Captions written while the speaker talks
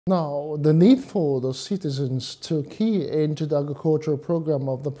Now, the need for the citizens to key into the agricultural program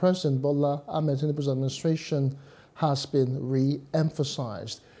of the President Bola Ahmed Tinubu's administration has been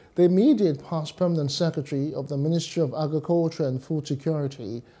re-emphasized. The immediate past permanent secretary of the Ministry of Agriculture and Food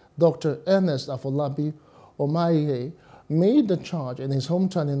Security, Dr. Ernest Umakhihe, made the charge in his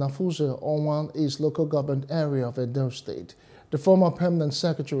hometown in Afuse, Owan East local government area of Edo State. The former permanent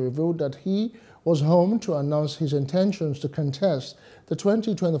secretary revealed that he was home to announce his intentions to contest the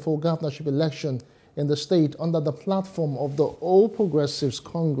 2024 governorship election in the state under the platform of the All Progressives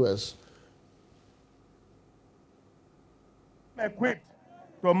Congress. Equipped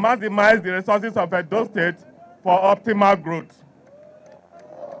to maximize the resources of Edo State for optimal growth.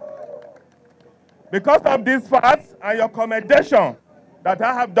 Because of these facts and your commendation that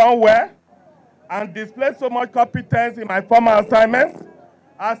I have done well and displayed so much competence in my former assignments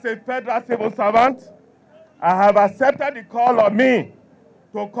as a federal civil servant, I have accepted the call on me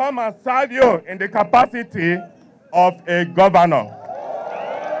to come and serve you in the capacity of a governor.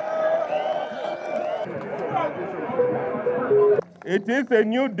 It is a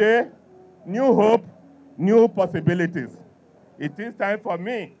new day, new hope, new possibilities. It is time for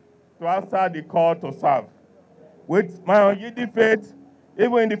me to answer the call to serve. With my unyielding faith,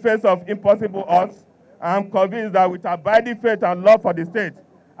 even in the face of impossible odds, I am convinced that with abiding faith and love for the state,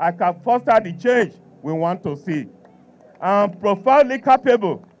 I can foster the change we want to see. I am profoundly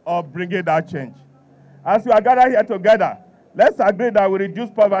capable of bringing that change. As we are gathered here together, let's agree that we reduce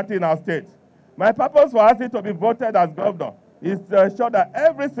poverty in our state. My purpose for asking to be voted as governor is to ensure that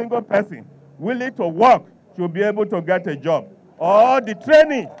every single person willing to work should be able to get a job or the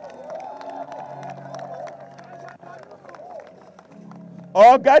training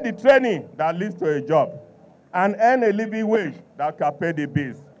that leads to a job and earn a living wage that can pay the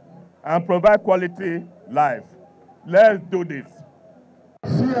bills and provide quality life. Let's do this.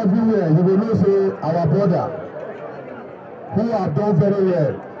 See everywhere, you will know say our brother who have done very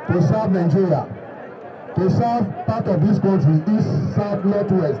well to serve Nigeria, to serve part of this country, east, south,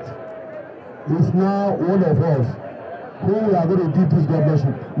 northwest, is now one of us who we are going to give this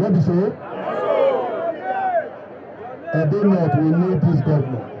governorship. Not be so? Edo North will need this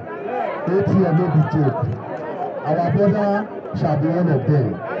governor. ATM no be joke. Our brother shall be one of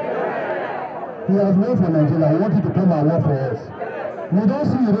them. He has worked for Nigeria. We want him to come and work for us. We don't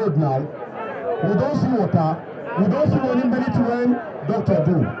see road now. We don't see water. We don't see anybody to when doctor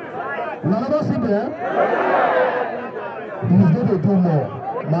do. None of us in there. He's going to do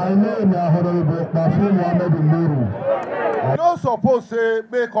more. My name is Honorable Ahmed Moru. You don't suppose say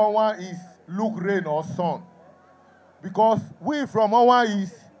make Owan East look rain or sun. Because we from Owan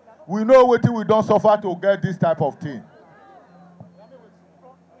East, we know what we don't suffer to get this type of thing.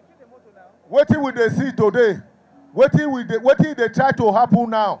 What will they see today? What they try to happen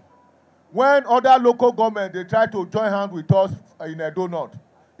now? When other local government they try to join hands with us in Edo North,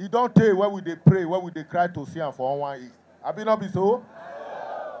 it don't tell where we they pray, where we they cry to see and for Owan East. Have you not been so?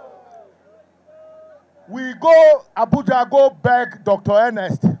 We go Abuja, go beg Dr.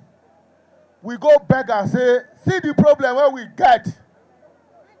 Ernest. We go beg and say, see the problem where we get.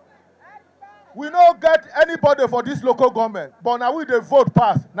 We don't get anybody for this local government, but now we they vote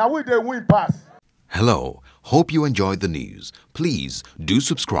pass, now we they win pass. Hello, hope you enjoyed the news. Please do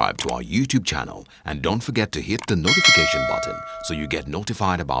subscribe to our YouTube channel and don't forget to hit the notification button so you get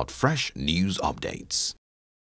notified about fresh news updates.